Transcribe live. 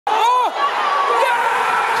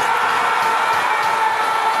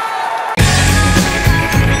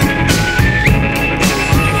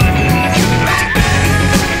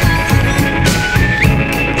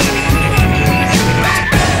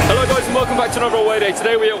to another away day.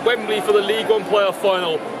 Today we're at Wembley for the League One playoff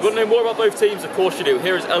final. You want to know more about both teams? Of course you do.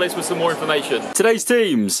 Here is Ellis with some more information. Today's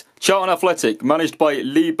teams: Charlton Athletic, managed by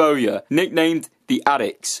Lee Bowyer, nicknamed the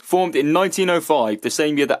Addicts, formed in 1905, the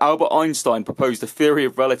same year that Albert Einstein proposed the theory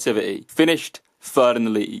of relativity, finished third in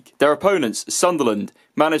the league. Their opponents: Sunderland,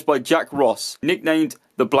 managed by Jack Ross, nicknamed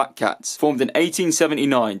the Black Cats, formed in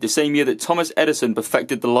 1879, the same year that Thomas Edison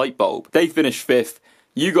perfected the light bulb. They finished fifth.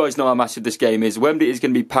 You guys know how massive this game is. Wembley is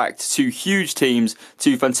going to be packed. Two huge teams,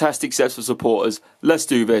 two fantastic sets of supporters. Let's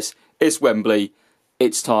do this. It's Wembley.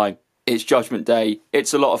 It's time. It's Judgment Day.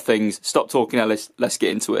 It's a lot of things. Stop talking, Ellis. Let's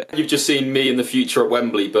get into it. You've just seen me in the future at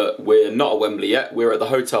Wembley, but we're not at Wembley yet. We're at the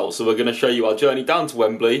hotel, so we're going to show you our journey down to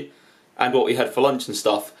Wembley and what we had for lunch and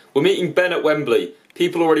stuff. We're meeting Ben at Wembley.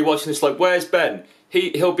 People already watching this like, where's Ben?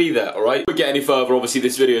 He'll be there, alright? Before we get any further, obviously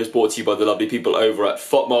this video is brought to you by the lovely people over at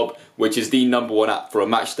FOTMob, which is the #1 app for a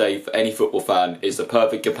match day for any football fan. It's the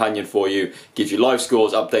perfect companion for you, gives you live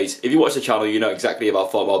scores, updates. If you watch the channel, you know exactly about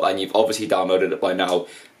FOTMob, and you've obviously downloaded it by now.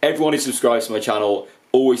 Everyone who subscribes to my channel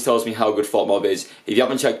always tells me how good FOTMob is. If you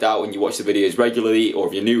haven't checked out when you watch the videos regularly, or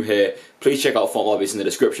if you're new here, please check out FOTMob. It's in the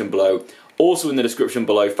description below. Also in the description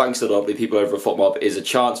below, thanks to the lovely people over at FOTMob, is a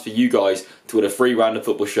chance for you guys to win a free random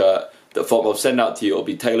football shirt that FOTMob send out to you. It'll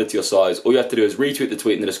be tailored to your size. All you have to do is retweet the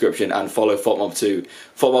tweet in the description and follow FOTMob too.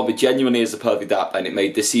 FOTMob genuinely is the perfect app, and it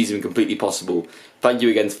made this season completely possible. Thank you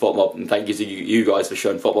again to FOTMob, and thank you to you guys for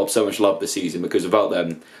showing FOTMob so much love this season, because without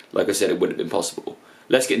them, like I said, it wouldn't have been possible.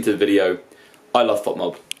 Let's get into the video. I love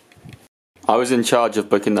FOTMob. I was in charge of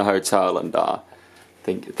booking the hotel, and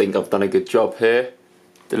think I've done a good job here.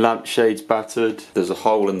 The lampshade's battered. There's a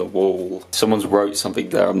hole in the wall. Someone's wrote something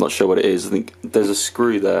there. I'm not sure what it is. I think there's a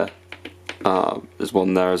screw there. There's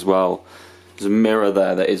one there as well. There's a mirror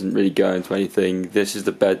there that isn't really going to anything. This is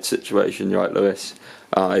the bed situation, you're right, Lewis.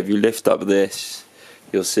 If you lift up this,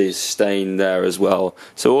 you'll see a stain there as well.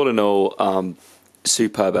 So all in all,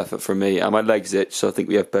 superb effort from me. And my legs itch, so I think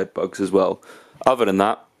we have bed bugs as well. Other than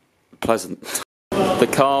that, pleasant. The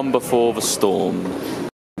calm before the storm.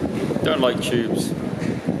 Don't like tubes.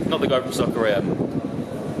 Not the guy from Soccer AM.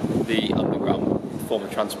 The underground form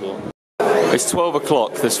of transport. It's 12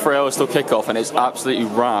 o'clock, there's 3 hours till kick-off, and it's absolutely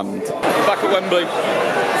rammed. Back at Wembley.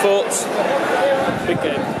 Thoughts? Big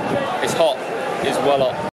game. It's hot. It's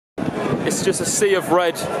well hot. It's just a sea of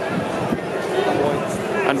red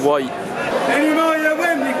and white. Any more your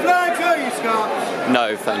Wembley flag, are you, Scott?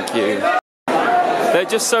 No, thank you. They're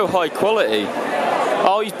just so high quality.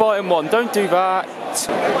 Oh, he's buying one. Don't do that.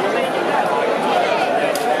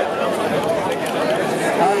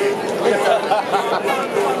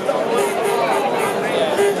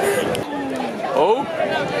 Oh,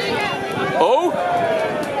 oh,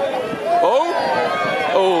 oh,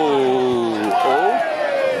 oh,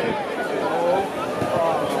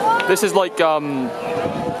 oh. This is like in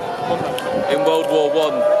World War I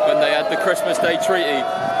when they had the Christmas Day treaty.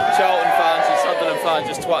 Charlton fans and Sunderland fans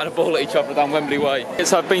just twatting a ball at each other down Wembley Way.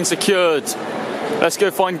 Tickets have been secured. Let's go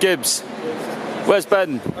find Gibbs. Where's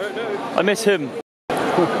Ben? I don't know. I miss him.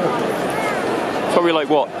 Probably like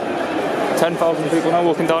what? 10,000 people now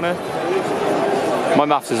walking down here? My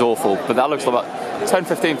maths is awful, but that looks like about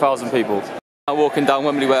 10,000–15,000 people. Now walking down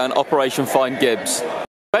Wembley Way on Operation Find Gibbs.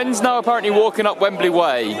 Ben's now apparently walking up Wembley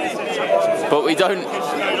Way, but we don't.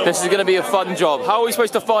 This is going to be a fun job. How are we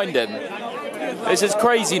supposed to find him? This is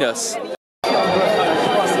craziness.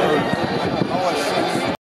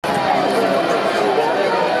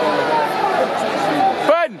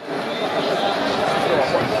 Ben!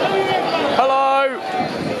 Hello!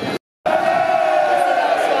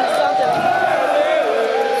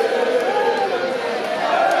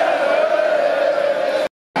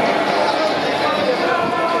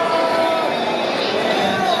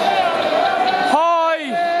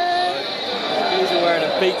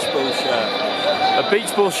 Beach ball shirt. A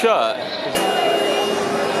beach ball shirt?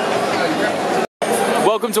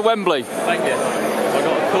 Welcome to Wembley. Thank you. I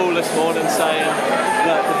got a call this morning saying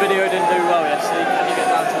that the video didn't do well yesterday. Can you get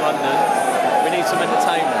down to London? We need some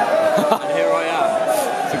entertainment. And here I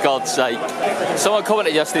am. For God's sake. Someone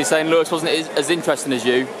commented yesterday saying Lewis wasn't as interesting as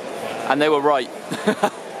you, and they were right.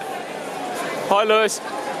 Hi Lewis.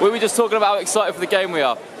 We were just talking about how excited for the game we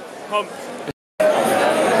are. Pumped.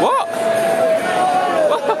 What?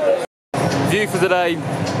 View for today.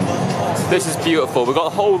 This is beautiful. We've got a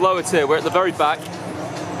whole lower tier. We're at the very back.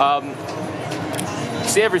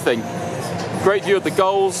 See everything. Great view of the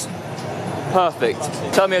goals. Perfect.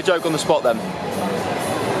 Tell me a joke on the spot then.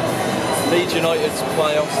 Leeds United's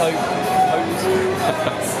playoffs hope.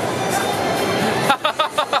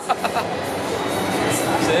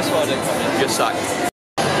 So this one didn't come in. You're sacked.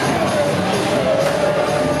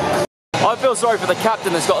 I feel sorry for the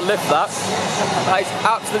captain that's got to lift that. That is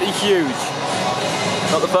absolutely huge.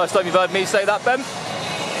 Not the first time you've heard me say that, Ben.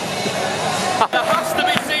 There has to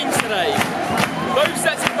be scenes today. Both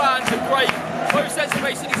sets of fans are great. Both sets are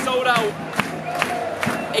basically sold out.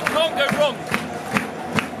 It can't go wrong.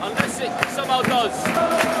 Unless it somehow does.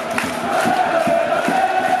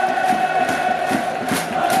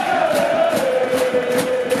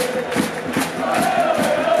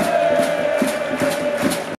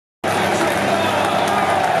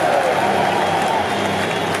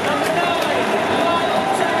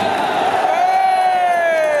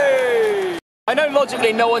 I know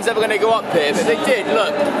logically no one's ever going to go up here, but they did.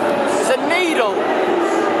 Look, it's a needle.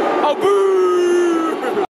 Oh, boo!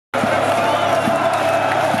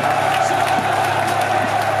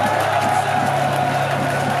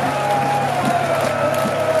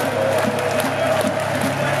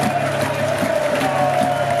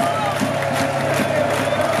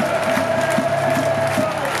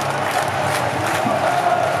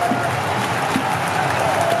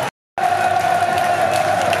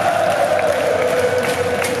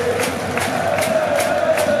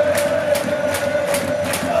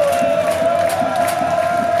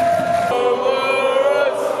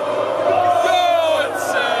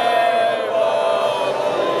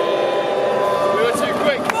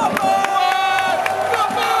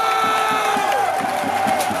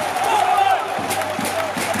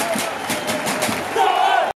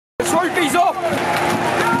 Trophy's off!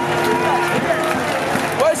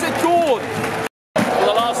 Where's it gone? For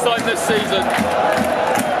the last time this season.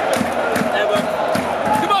 Ever.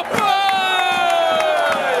 Come on, play!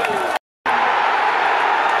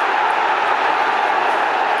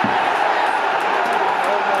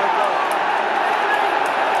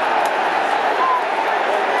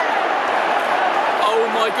 Oh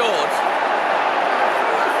my God.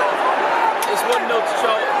 It's 1-0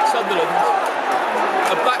 to Sunderland.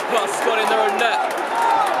 A back pass has gone in their own net.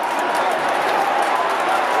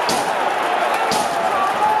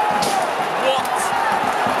 What?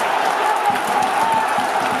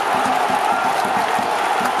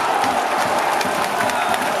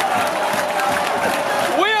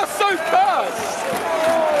 We are so fast!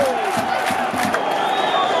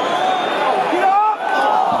 Get up!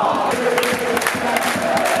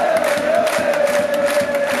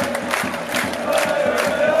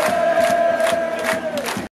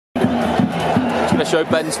 To show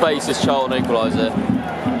Ben's face as Charlton equaliser.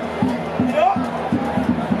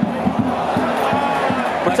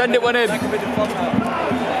 Pretend it went in.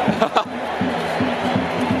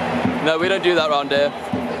 No, we don't do that round here.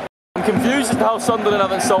 I'm confused as to how Sunderland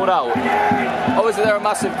haven't sold out. Obviously they're a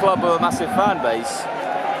massive club with a massive fan base.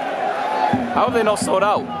 How have they not sold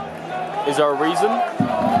out? Is there a reason?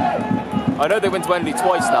 I know they went to Wembley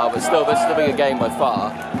twice now, but still this is the bigger game by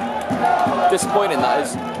far. Disappointing that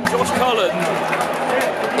is. Josh Cullen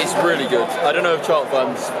is really good. I don't know if Charlton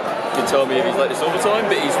fans can tell me if he's like this all the time,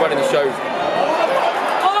 but he's running the show.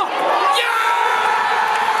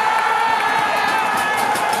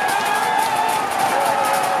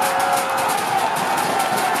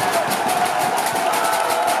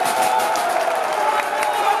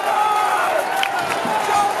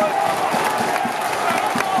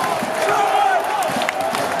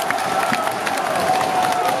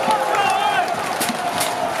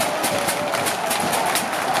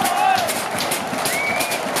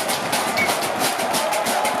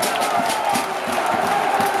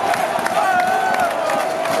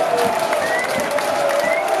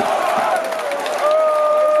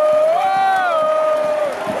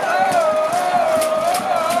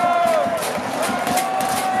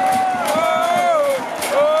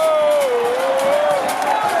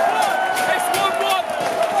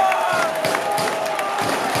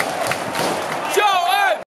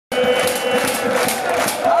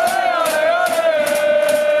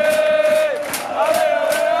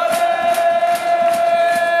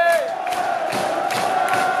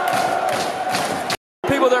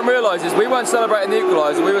 Is we weren't celebrating the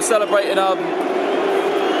equaliser, we were celebrating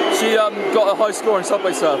she got a high score in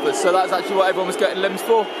Subway Surfers, so that's actually what everyone was getting limbs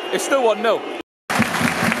for. It's still 1-0.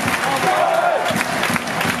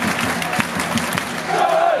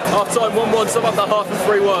 Half time 1-1, sum up that half in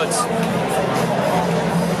 3 words.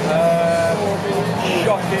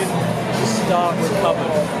 Shocking, start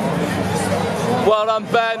recovered. Well done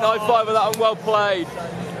Ben, high five with that one, well played.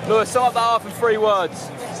 Lewis, sum up that half in 3 words.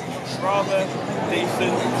 Rather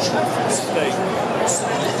decent mistake.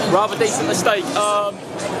 Rather decent mistake. I'm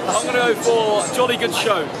going to go for jolly good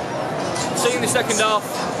show. Seeing the second half,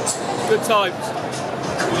 good times.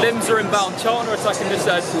 Limbs are inbound. Charlton are attacking this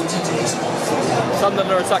end.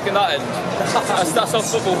 Sunderland are attacking that end. That's how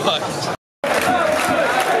football works.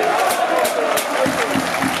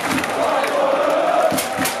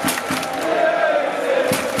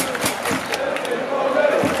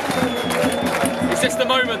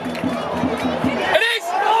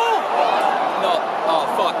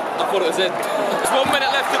 I thought it was in. There's 1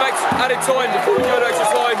 minute left of added time before we go to extra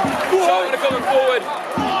time. Charlton are coming forward.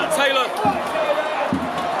 Taylor.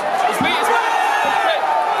 His feet is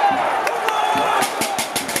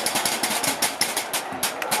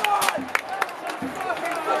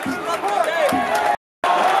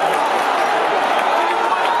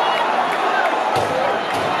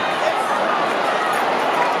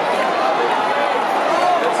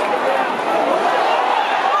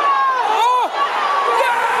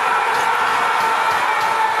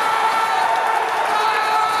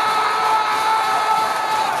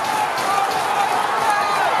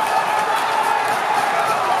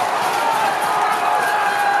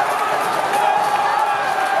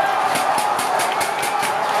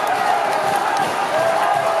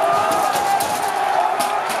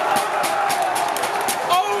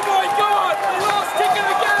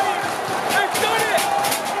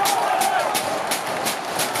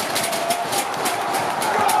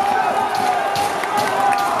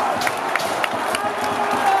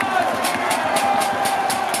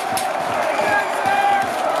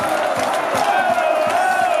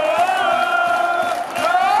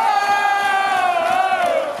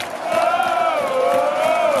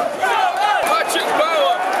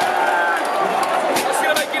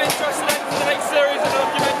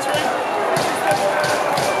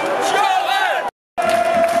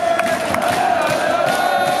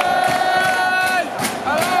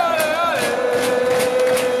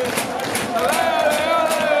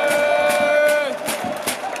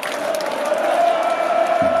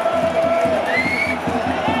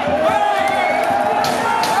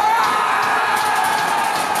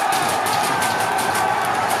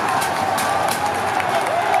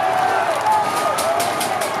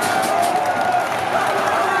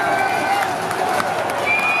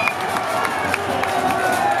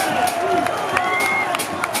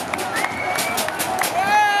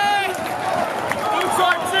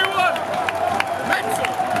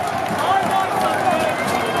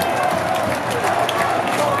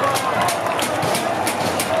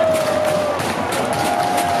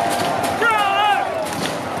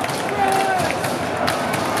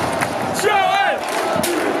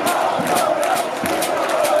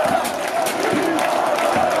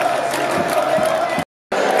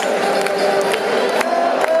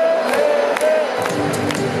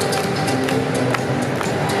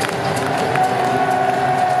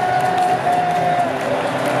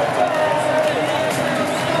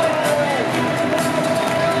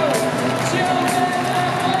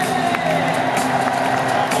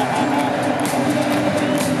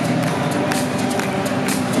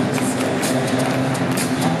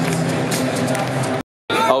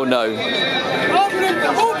Oh no.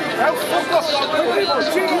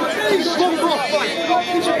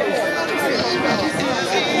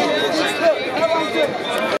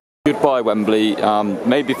 Goodbye Wembley,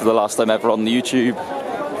 maybe for the last time ever on the YouTube,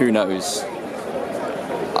 who knows.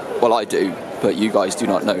 Well, I do, but you guys do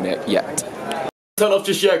not know it yet. Turn off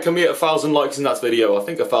just yet, can we hit 1,000 likes in that video? I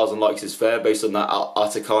think 1,000 likes is fair based on that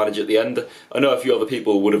utter carnage at the end. I know a few other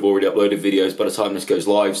people would have already uploaded videos by the time this goes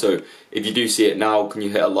live, so if you do see it now, can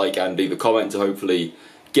you hit a like and leave a comment to hopefully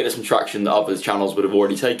get us some traction that other channels would have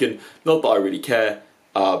already taken? Not that I really care,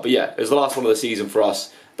 but yeah, it was the last one of the season for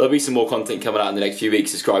us. There'll be some more content coming out in the next few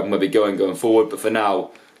weeks describing where we're going forward, but for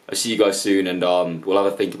now, I'll see you guys soon and we'll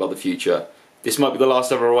have a think about the future. This might be the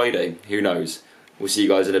last ever away day, who knows? We'll see you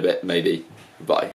guys in a bit, maybe. Bye.